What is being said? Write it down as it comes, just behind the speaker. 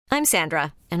I'm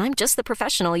Sandra, and I'm just the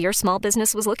professional your small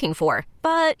business was looking for.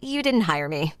 But you didn't hire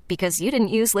me because you didn't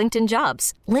use LinkedIn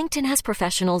Jobs. LinkedIn has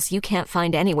professionals you can't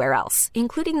find anywhere else,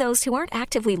 including those who aren't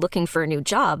actively looking for a new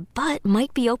job, but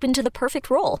might be open to the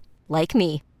perfect role, like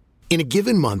me. In a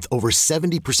given month, over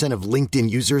 70% of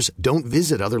LinkedIn users don't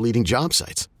visit other leading job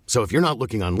sites. So if you're not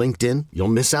looking on LinkedIn, you'll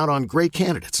miss out on great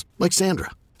candidates like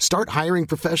Sandra. Start hiring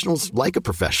professionals like a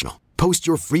professional. Post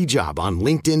your free job on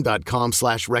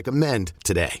linkedin.com/recommend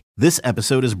today. This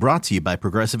episode is brought to you by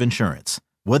Progressive Insurance.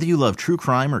 Whether you love true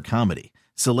crime or comedy,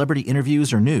 celebrity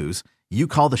interviews or news, you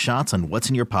call the shots on what's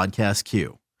in your podcast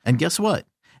queue. And guess what?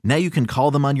 Now you can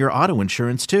call them on your auto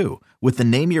insurance too with the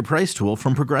Name Your Price tool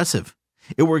from Progressive.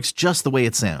 It works just the way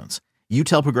it sounds. You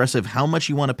tell Progressive how much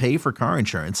you want to pay for car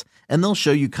insurance, and they'll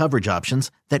show you coverage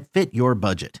options that fit your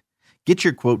budget. Get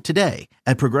your quote today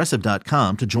at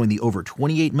Progressive.com to join the over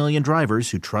 28 million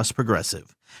drivers who trust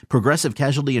Progressive. Progressive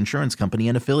Casualty Insurance Company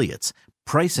and Affiliates.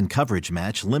 Price and coverage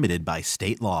match limited by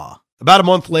state law. About a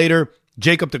month later,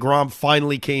 Jacob deGrom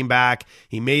finally came back.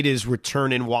 He made his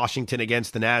return in Washington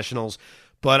against the Nationals,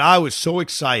 but I was so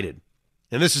excited.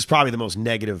 And this is probably the most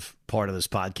negative part of this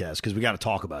podcast because we got to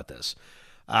talk about this.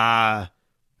 I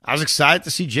was excited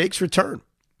to see Jake's return.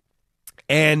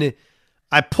 And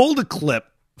I pulled a clip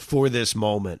for this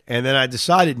moment, and then I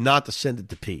decided not to send it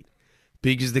to Pete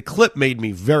because the clip made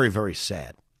me very, very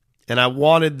sad. And I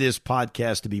wanted this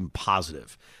podcast to be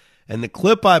positive. And the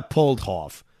clip I pulled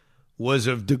off was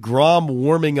of deGrom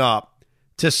warming up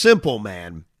to Simple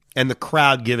Man and the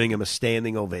crowd giving him a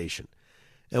standing ovation.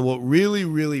 And what really,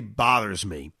 really bothers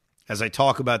me as I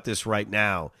talk about this right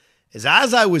now is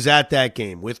as I was at that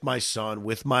game with my son,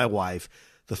 with my wife,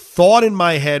 the thought in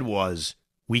my head was,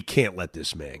 we can't let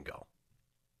this man go.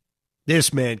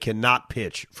 This man cannot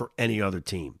pitch for any other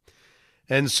team.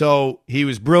 And so he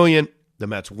was brilliant. The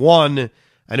Mets won.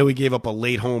 I know he gave up a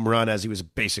late home run as he was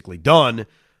basically done,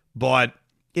 but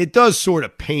it does sort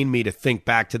of pain me to think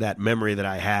back to that memory that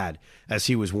I had as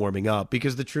he was warming up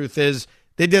because the truth is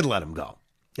they did let him go.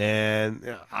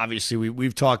 And obviously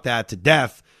we've talked that to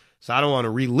death, so I don't want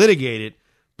to relitigate it,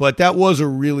 but that was a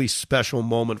really special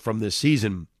moment from this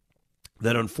season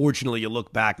that unfortunately you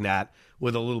look back at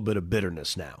with a little bit of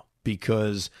bitterness now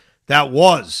because that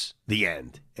was the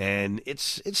end. And it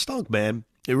stunk, man.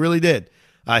 It really did.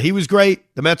 He was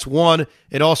great. The Mets won.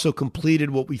 It also completed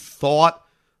what we thought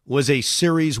was a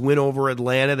series win over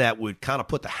Atlanta that would kind of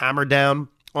put the hammer down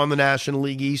on the National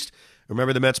League East.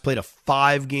 Remember, the Mets played a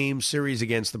 5-game series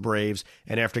against the Braves,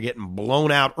 and after getting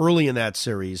blown out early in that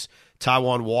series,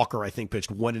 Taijuan Walker, I think, pitched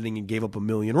 1 inning and gave up 1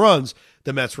 million runs.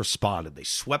 The Mets responded. They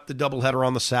swept the doubleheader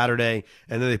on the Saturday,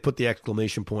 and then they put the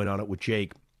exclamation point on it with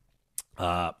Jake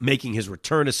making his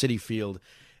return to Citi Field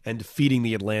and defeating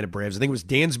the Atlanta Braves. I think it was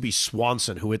Dansby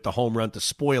Swanson who hit the home run to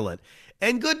spoil it.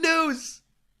 And good news,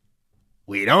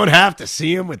 we don't have to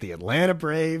see him with the Atlanta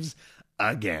Braves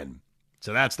again.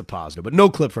 So that's the positive. But no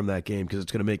clip from that game because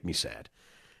it's going to make me sad.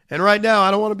 And right now,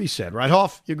 I don't want to be sad. Right,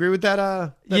 Hoff? You agree with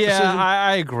that? Decision?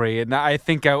 I agree. And I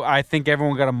think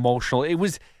everyone got emotional. It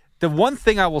was the one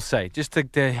thing I will say, just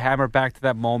to hammer back to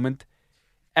that moment,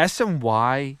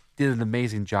 SNY did an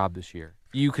amazing job this year.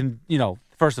 You can,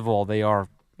 first of all, they are,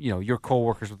 your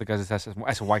co-workers with the guys at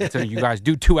SNY, considering you guys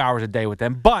do 2 hours a day with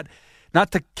them. But not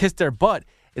to kiss their butt,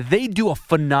 they do a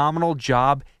phenomenal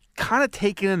job kind of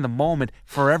taking in the moment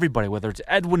for everybody, whether it's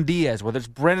Edwin Diaz, whether it's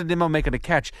Brandon Nimmo making a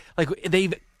catch. Like,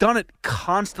 they've done it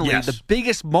constantly. Yes. The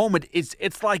biggest moment,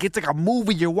 it's like a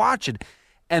movie you're watching.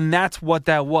 And that's what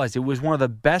that was. It was one of the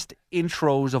best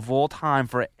intros of all time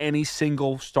for any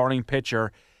single starting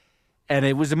pitcher, and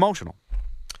it was emotional.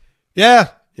 Yeah,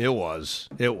 it was.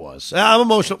 It was. I'm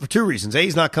emotional for 2 reasons. A,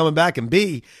 he's not coming back, and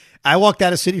B, I walked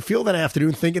out of Citi Field that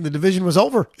afternoon thinking the division was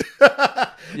over.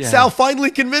 Yeah. Sal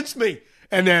finally convinced me.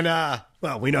 And then,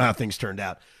 we know how things turned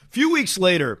out. A few weeks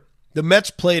later, the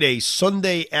Mets played a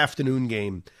Sunday afternoon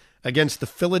game against the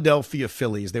Philadelphia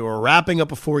Phillies. They were wrapping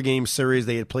up a 4-game series.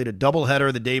 They had played a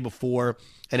doubleheader the day before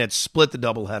and had split the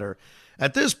doubleheader.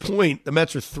 At this point, the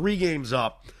Mets are 3 games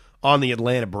up on the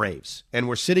Atlanta Braves. And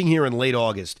we're sitting here in late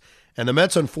August. And the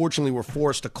Mets, unfortunately, were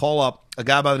forced to call up a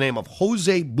guy by the name of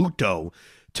Jose Butto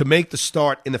to make the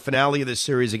start in the finale of this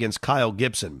series against Kyle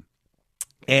Gibson.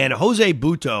 And Jose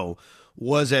Butto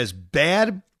was as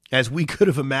bad as we could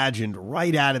have imagined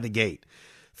right out of the gate.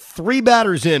 3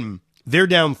 batters in, they're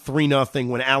down 3-0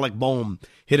 when Alec Bohm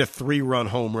hit a 3-run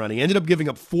home run. He ended up giving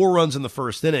up 4 runs in the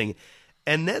first inning.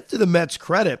 And then to the Mets'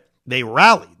 credit, they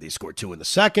rallied. They scored 2 in the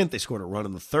second. They scored a run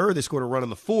in the third. They scored a run in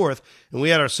the fourth. And we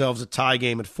had ourselves a tie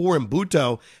game at 4, and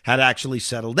Butto had actually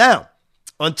settled down.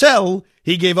 until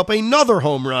he gave up another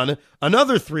home run,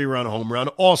 another 3-run home run,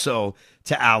 also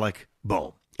to Alec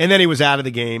Bohm. And then he was out of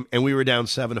the game, and we were down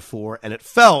 7-4, and it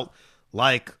felt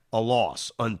like a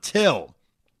loss until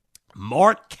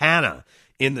Mark Canha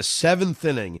in the 7th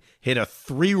inning hit a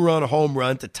 3-run home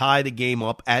run to tie the game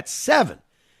up at 7.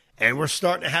 And we're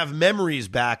starting to have memories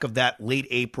back of that late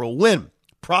April win.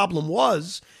 Problem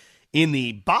was, in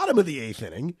the bottom of the 8th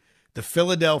inning, the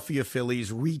Philadelphia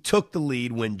Phillies retook the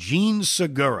lead when Gene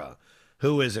Segura,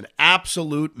 who is an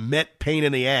absolute Met pain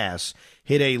in the ass,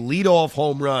 hit a leadoff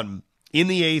home run in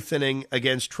the 8th inning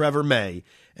against Trevor May,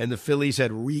 and the Phillies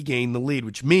had regained the lead,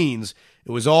 which means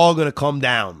it was all going to come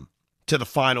down to the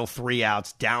final 3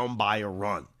 outs, down by a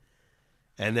run.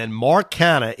 And then Mark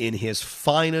Canha, in his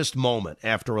finest moment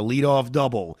after a leadoff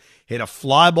double, hit a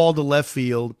fly ball to left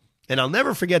field, and I'll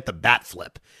never forget the bat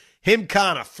flip. Him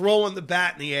kind of throwing the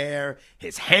bat in the air,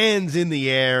 his hands in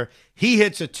the air. He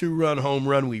hits a 2-run home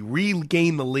run. We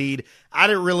regain the lead. I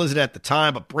didn't realize it at the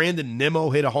time, but Brandon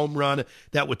Nimmo hit a home run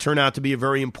that would turn out to be a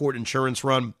very important insurance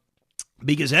run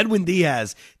because Edwin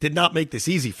Diaz did not make this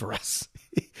easy for us.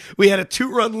 We had a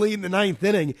 2-run lead in the 9th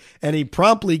inning, and he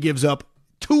promptly gives up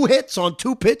 2 hits on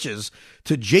 2 pitches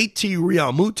to JT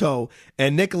Realmuto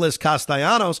and Nicholas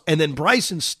Castellanos, and then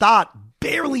Bryson Stott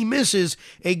barely misses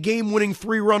a game-winning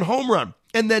 3-run home run.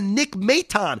 And then Nick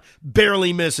Maton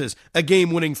barely misses a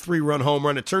game-winning 3-run home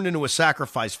run. It turned into a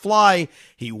sacrifice fly.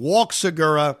 He walks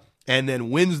Segura and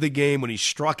then wins the game when he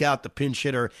struck out the pinch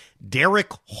hitter,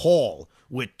 Derek Hall,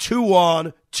 with 2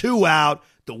 on, 2 out,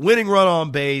 the winning run on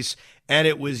base, and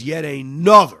it was yet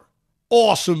another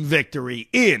awesome victory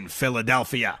in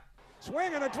Philadelphia.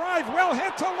 Swing and a drive, well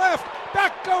hit to left.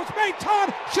 Back goes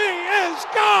Maton. She is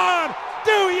gone.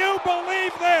 Do you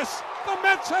believe this? The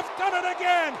Mets have done it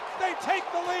again. They take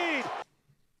the lead.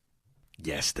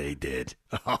 Yes, they did.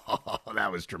 Oh,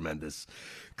 that was tremendous.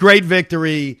 Great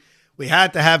victory. We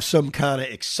had to have some kind of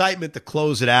excitement to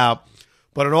close it out,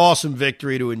 but an awesome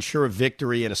victory to ensure a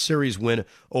victory and a series win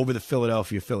over the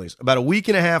Philadelphia Phillies. About a week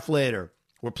and a half later,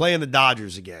 we're playing the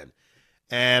Dodgers again.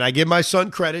 And I give my son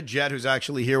credit, Jet, who's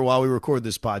actually here while we record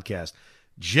this podcast.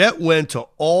 Jet went to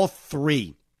all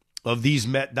 3 of these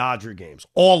Met-Dodger games,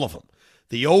 all of them.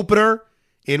 The opener,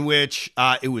 in which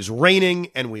it was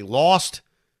raining and we lost.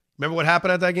 Remember what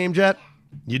happened at that game, Jet?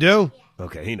 You do?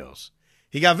 Okay, he knows.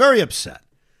 He got very upset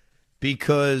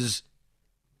because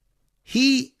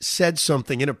he said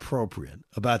something inappropriate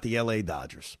about the L.A.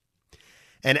 Dodgers.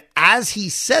 And as he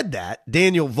said that,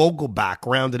 Daniel Vogelbach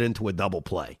rounded into a double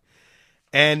play.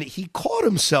 And he caught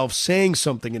himself saying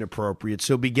something inappropriate,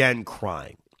 so began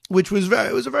crying, which was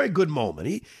it was a very good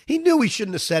moment. He knew he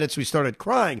shouldn't have said it, so he started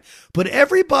crying. But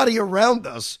everybody around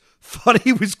us thought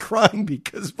he was crying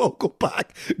because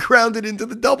Vogelbach grounded into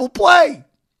the double play.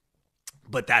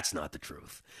 But that's not the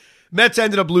truth. Mets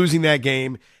ended up losing that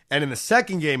game, and in the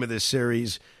second game of this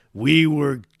series, we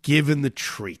were given the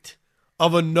treat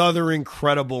of another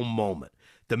incredible moment.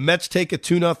 The Mets take a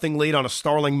 2-0 lead on a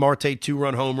Starling Marte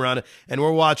 2-run home run, and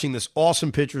we're watching this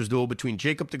awesome pitcher's duel between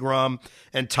Jacob deGrom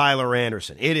and Tyler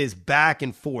Anderson. It is back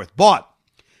and forth, but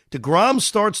deGrom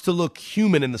starts to look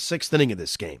human in the 6th inning of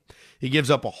this game. He gives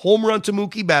up a home run to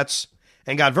Mookie Betts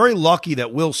and got very lucky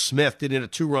that Will Smith did in a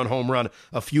 2-run home run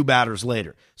a few batters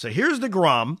later. So here's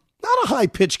deGrom, not a high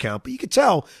pitch count, but you could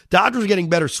tell Dodgers getting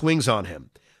better swings on him.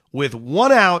 With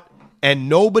 1 out and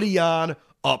nobody on,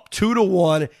 up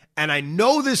 2-1, and I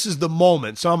know this is the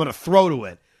moment, so I'm going to throw to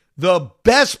it. The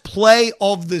best play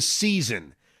of the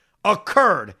season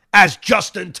occurred as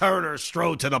Justin Turner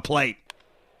strode to the plate.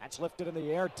 That's lifted in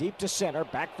the air, deep to center,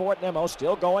 back for it, Nimmo,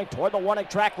 still going toward the warning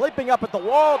track, leaping up at the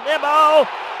wall, Nimmo,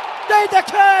 made the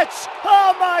catch!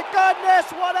 Oh my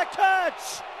goodness, what a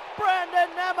catch!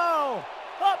 Brandon Nimmo,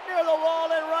 up near the wall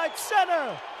in right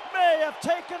center, may have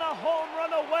taken a home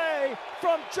run away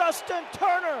from Justin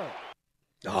Turner.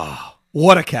 Oh,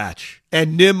 what a catch.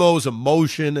 And Nimmo's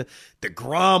emotion,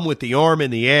 deGrom with the arm in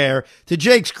the air. To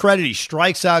Jake's credit, he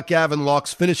strikes out Gavin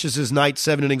Lux, finishes his night,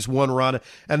 7 innings, 1 run,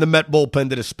 and the Met bullpen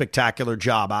did a spectacular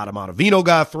job. Adam Ottavino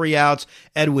got 3 outs.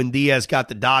 Edwin Diaz got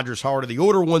the Dodgers hard of the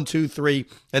order 1-2-3,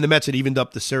 and the Mets had evened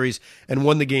up the series and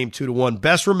won the game 2-1.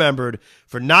 Best remembered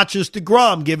for not just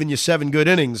deGrom giving you 7 good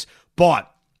innings,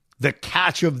 but the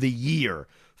catch of the year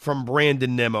from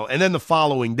Brandon Nimmo. And then the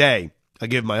following day, I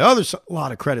give my other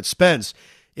lot of credit, Spence.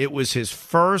 It was his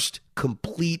first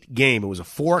complete game. It was a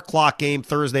 4 o'clock game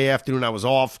Thursday afternoon. I was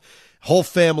off. Whole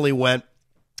family went.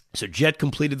 So Jet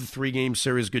completed the 3-game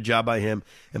series. Good job by him.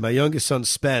 And my youngest son,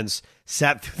 Spence,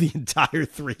 sat through the entire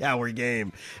 3-hour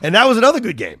game. And that was another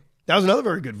good game. That was another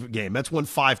very good game. Mets won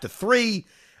 5-3.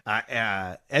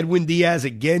 Edwin Diaz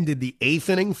again did the 8th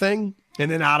inning thing And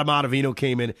then Adam Ottavino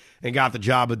came in and got the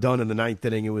job done in the ninth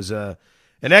inning. It was an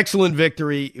excellent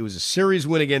victory. It was a series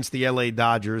win against the L.A.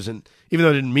 Dodgers. And even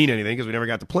though it didn't mean anything because we never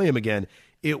got to play them again,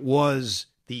 it was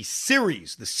the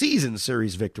season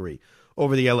series victory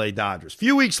over the L.A. Dodgers. A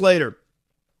few weeks later,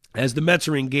 as the Mets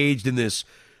are engaged in this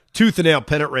tooth-and-nail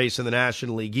pennant race in the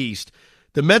National League East,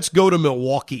 the Mets go to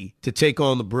Milwaukee to take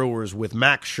on the Brewers with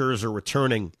Max Scherzer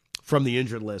returning from the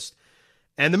injured list.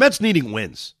 And the Mets needing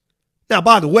wins. Now,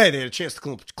 by the way, they had a chance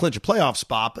to clinch a playoff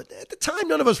spot, but at the time,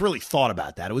 none of us really thought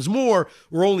about that. It was more,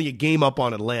 we're only a game up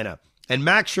on Atlanta. And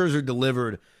Max Scherzer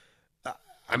delivered,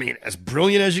 as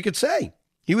brilliant as you could say.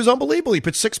 He was unbelievable. He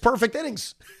pitched 6 perfect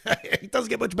innings. It doesn't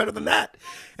get much better than that.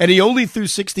 And he only threw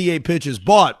 68 pitches,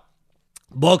 but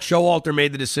Buck Showalter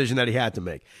made the decision that he had to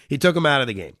make. He took him out of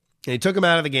the game. And he took him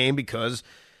out of the game because,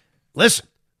 listen,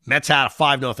 Mets had a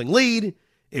 5-0 lead.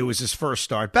 It was his first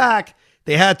start back.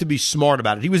 They had to be smart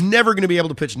about it. He was never going to be able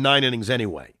to pitch 9 innings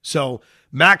anyway. So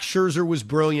Max Scherzer was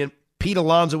brilliant. Pete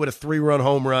Alonso with a 3-run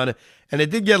home run. And it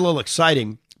did get a little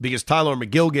exciting because Tyler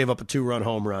McGill gave up a 2-run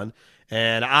home run.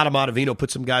 And Adam Ottavino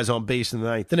put some guys on base in the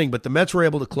ninth inning. But the Mets were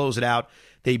able to close it out.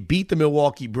 They beat the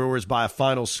Milwaukee Brewers by a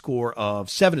final score of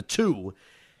 7-2.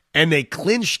 And they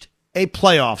clinched a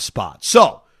playoff spot.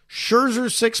 So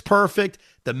Scherzer 6 perfect.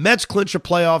 The Mets clinch a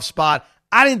playoff spot.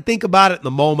 I didn't think about it in the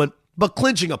moment. But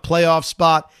clinching a playoff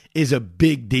spot is a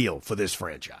big deal for this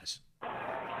franchise.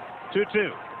 2-2.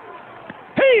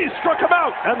 He struck him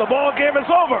out, and the ball game is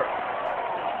over.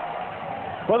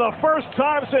 For the first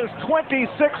time since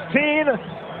 2016,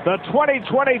 the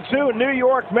 2022 New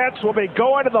York Mets will be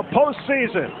going to the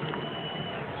postseason.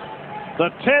 The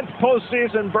 10th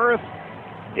postseason berth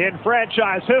in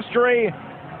franchise history.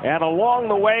 And along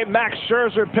the way, Max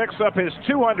Scherzer picks up his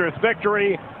 200th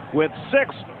victory with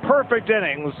 6 perfect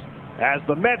innings as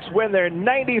the Mets win their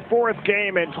 94th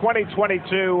game in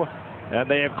 2022,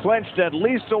 and they have clinched at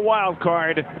least a wild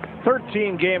card.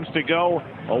 13 games to go,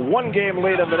 a 1-game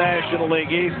lead in the National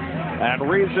League East, and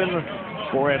reason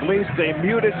for at least a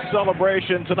muted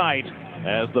celebration tonight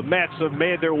as the Mets have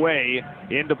made their way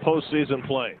into postseason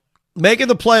play. Making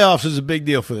the playoffs is a big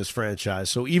deal for this franchise.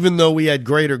 So even though we had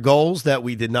greater goals that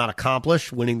we did not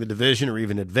accomplish, winning the division or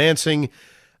even advancing,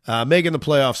 making the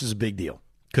playoffs is a big deal.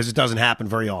 Because it doesn't happen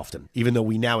very often, even though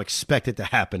we now expect it to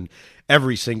happen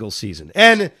every single season.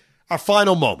 And our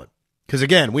final moment, because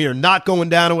again, we are not going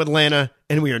down to Atlanta,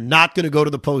 and we are not going to go to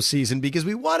the postseason because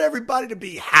we want everybody to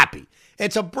be happy.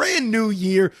 It's a brand new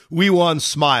year. We want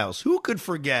smiles. Who could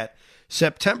forget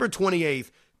September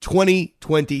 28th,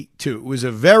 2022? It was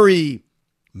a very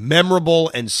memorable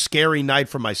and scary night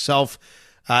for myself.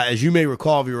 As you may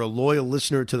recall, if you're a loyal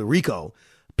listener to the Rico,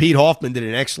 Pete Hoffman did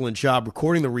an excellent job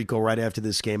recording the Rico right after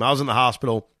this game. I was in the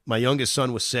hospital. My youngest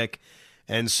son was sick.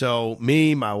 And so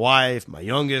me, my wife, my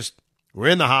youngest, we're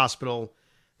in the hospital.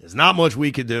 There's not much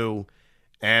we could do.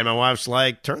 And my wife's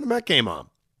like, turn the Met game on.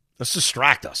 Let's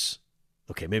distract us.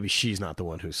 Okay, maybe she's not the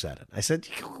one who said it. I said,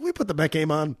 can we put the Met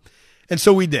game on? And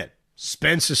so we did.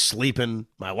 Spence is sleeping.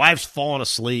 My wife's falling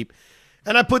asleep.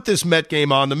 And I put this Met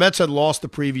game on. The Mets had lost the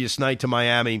previous night to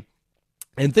Miami.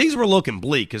 And things were looking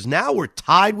bleak because now we're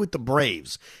tied with the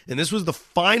Braves. And this was the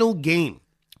final game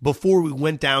before we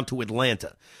went down to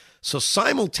Atlanta. So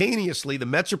simultaneously, the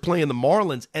Mets are playing the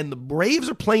Marlins and the Braves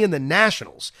are playing the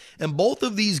Nationals. And both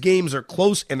of these games are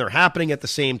close and they're happening at the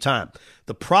same time.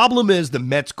 The problem is the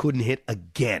Mets couldn't hit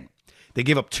again. They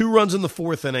gave up 2 runs in the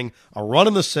 4th inning, a run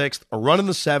in the 6th, a run in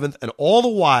the 7th, and all the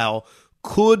while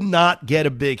could not get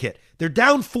a big hit. They're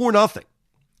down 4-0.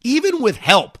 Even with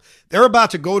help, they're about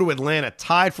to go to Atlanta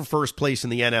tied for first place in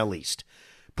the NL East.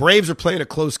 Braves are playing a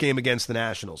close game against the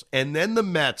Nationals. And then the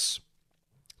Mets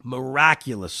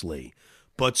miraculously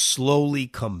but slowly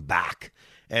come back.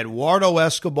 Eduardo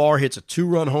Escobar hits a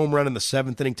 2-run home run in the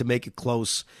 7th inning to make it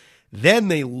close. Then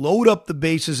they load up the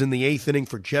bases in the 8th inning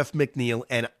for Jeff McNeil,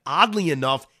 and oddly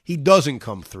enough, he doesn't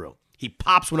come through. He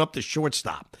pops one up to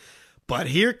shortstop. But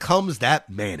here comes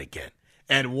that man again,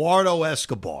 Eduardo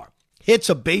Escobar. Hits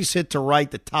a base hit to right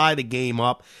to tie the game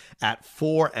up at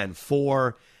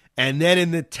 4-4, and then in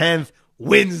the 10th,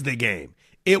 wins the game.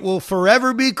 It will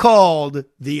forever be called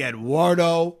the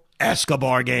Eduardo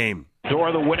Escobar game.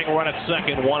 Door the winning run at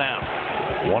second, 1 out.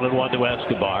 1-1 to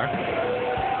Escobar.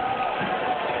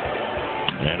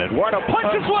 And Eduardo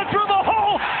punches one through the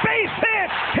hole. Base hit.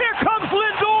 Here comes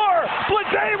Lindor.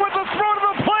 Bleday with the throw to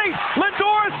the plate.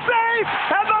 Lindor is safe,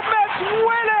 and the Mets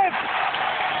win it.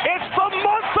 It's the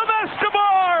month of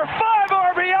Escobar. 5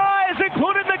 RBIs,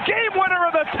 including the game winner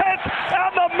of the 10th,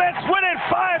 and the Mets win it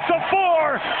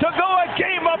 5-4 to go a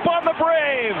game up on the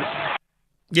Braves.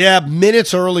 Yeah,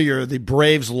 minutes earlier, the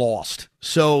Braves lost.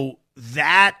 So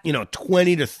that,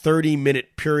 20 to 30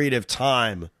 minute period of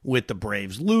time with the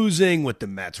Braves losing, with the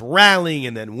Mets rallying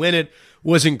and then win it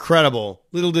was incredible.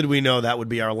 Little did we know that would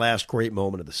be our last great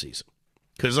moment of the season.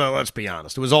 Because let's be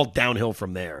honest, it was all downhill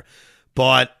from there.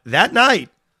 But that night,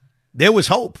 there was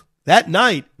hope. That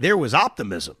night, there was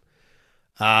optimism.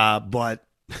 But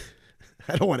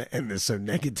I don't want to end this so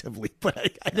negatively.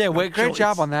 But great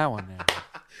job on that one. Man.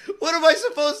 What am I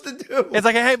supposed to do? It's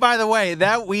like, hey, by the way,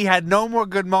 that we had no more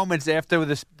good moments after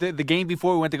the game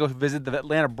before we went to go visit the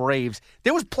Atlanta Braves.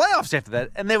 There was playoffs after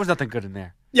that, and there was nothing good in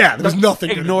there. Yeah, there was nothing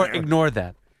good in there. Ignore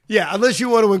that. Yeah, unless you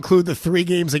want to include the 3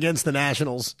 games against the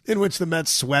Nationals in which the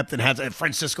Mets swept and had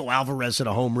Francisco Alvarez hit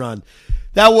a home run.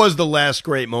 That was the last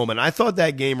great moment. I thought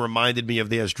that game reminded me of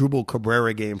the Asdrubal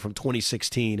Cabrera game from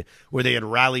 2016 where they had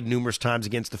rallied numerous times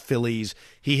against the Phillies.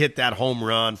 He hit that home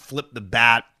run, flipped the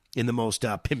bat in the most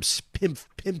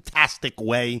pimptastic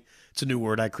way. It's a new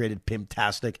word I created,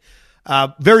 pimptastic.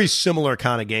 Very similar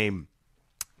kind of game.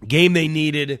 Game they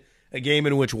needed, a game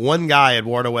in which one guy,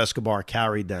 Eduardo Escobar,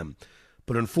 carried them.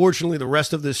 But unfortunately, the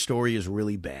rest of this story is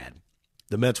really bad.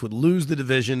 The Mets would lose the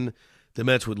division. The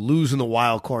Mets would lose in the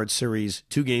wild card series,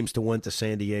 2-1 to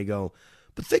San Diego.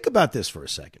 But think about this for a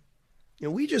second.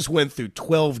 We just went through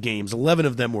 12 games. 11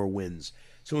 of them were wins.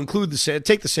 So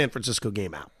take the San Francisco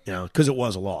game out, because it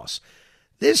was a loss.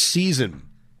 This season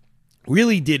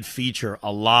really did feature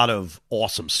a lot of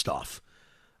awesome stuff.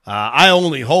 I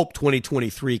only hope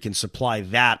 2023 can supply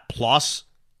that plus,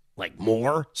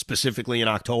 more, specifically in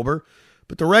October.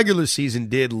 But the regular season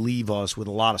did leave us with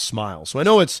a lot of smiles. So I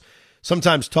know it's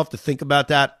sometimes tough to think about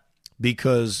that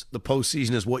because the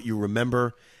postseason is what you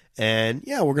remember. And,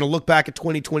 we're going to look back at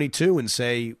 2022 and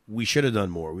say we should have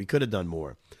done more. We could have done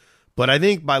more. But I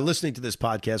think by listening to this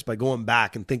podcast, by going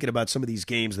back and thinking about some of these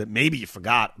games that maybe you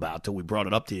forgot about till we brought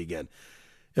it up to you again,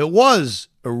 it was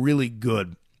a really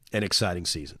good and exciting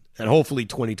season. And hopefully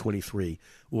 2023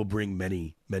 will bring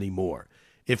many, many more.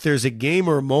 If there's a game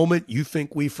or a moment you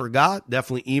think we forgot,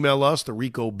 definitely email us,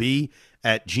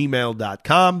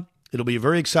 thericob@gmail.com. It'll be a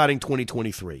very exciting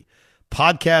 2023.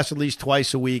 Podcast at least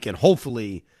twice a week, and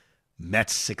hopefully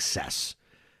Mets success.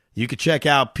 You can check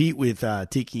out Pete with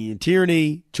Tiki and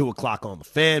Tierney, 2 o'clock on the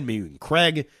Fan, me and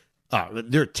Craig.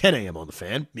 They're 10 a.m. on the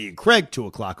Fan. Me and Craig, 2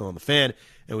 o'clock on the Fan.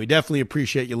 And we definitely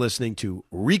appreciate you listening to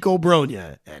Rico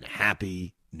Brogna, and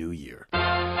Happy New Year.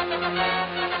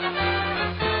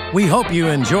 We hope you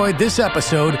enjoyed this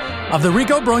episode of the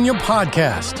Rico Brogna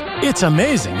Podcast. It's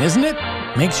amazing, isn't it?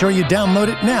 Make sure you download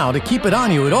it now to keep it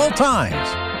on you at all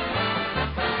times.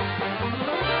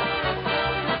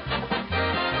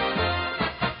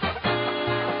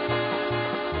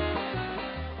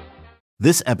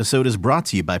 This episode is brought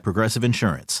to you by Progressive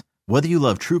Insurance. Whether you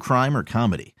love true crime or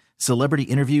comedy, celebrity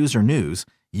interviews or news,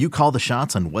 you call the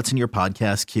shots on what's in your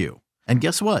podcast queue. And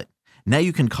guess what? Now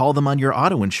you can call them on your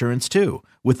auto insurance too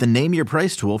with the Name Your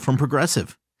Price tool from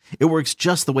Progressive. It works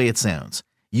just the way it sounds.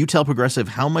 You tell Progressive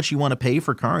how much you want to pay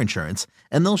for car insurance,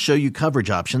 and they'll show you coverage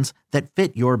options that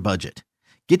fit your budget.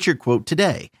 Get your quote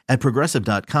today at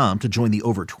Progressive.com to join the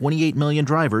over 28 million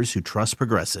drivers who trust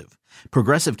Progressive.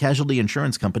 Progressive Casualty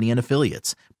Insurance Company and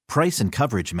Affiliates. Price and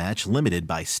coverage match limited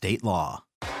by state law.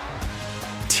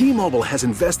 T-Mobile has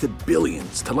invested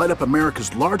billions to light up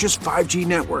America's largest 5G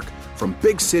network, from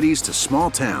big cities to small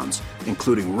towns,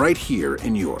 including right here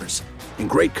in yours. And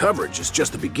great coverage is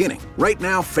just the beginning. Right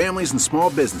now, families and small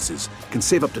businesses can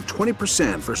save up to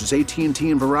 20% versus AT&T and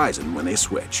Verizon when they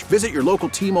switch. Visit your local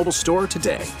T-Mobile store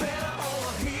today.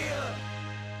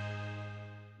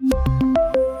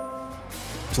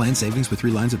 Plan savings with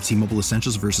 3 lines of T-Mobile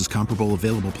Essentials versus comparable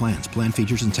available plans. Plan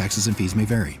features and taxes and fees may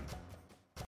vary.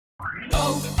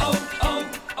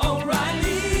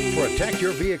 Protect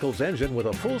your vehicle's engine with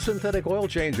a full synthetic oil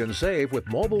change and save with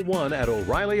Mobil 1 at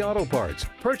O'Reilly Auto Parts.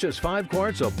 Purchase 5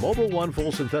 quarts of Mobil 1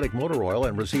 full synthetic motor oil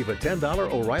and receive a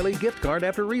 $10 O'Reilly gift card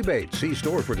after rebate. See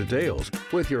store for details.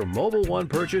 With your Mobil 1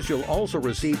 purchase, you'll also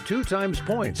receive 2 times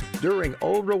points during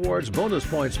O Rewards Bonus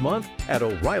Points Month at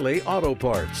O'Reilly Auto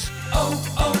Parts.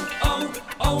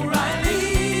 O'Reilly.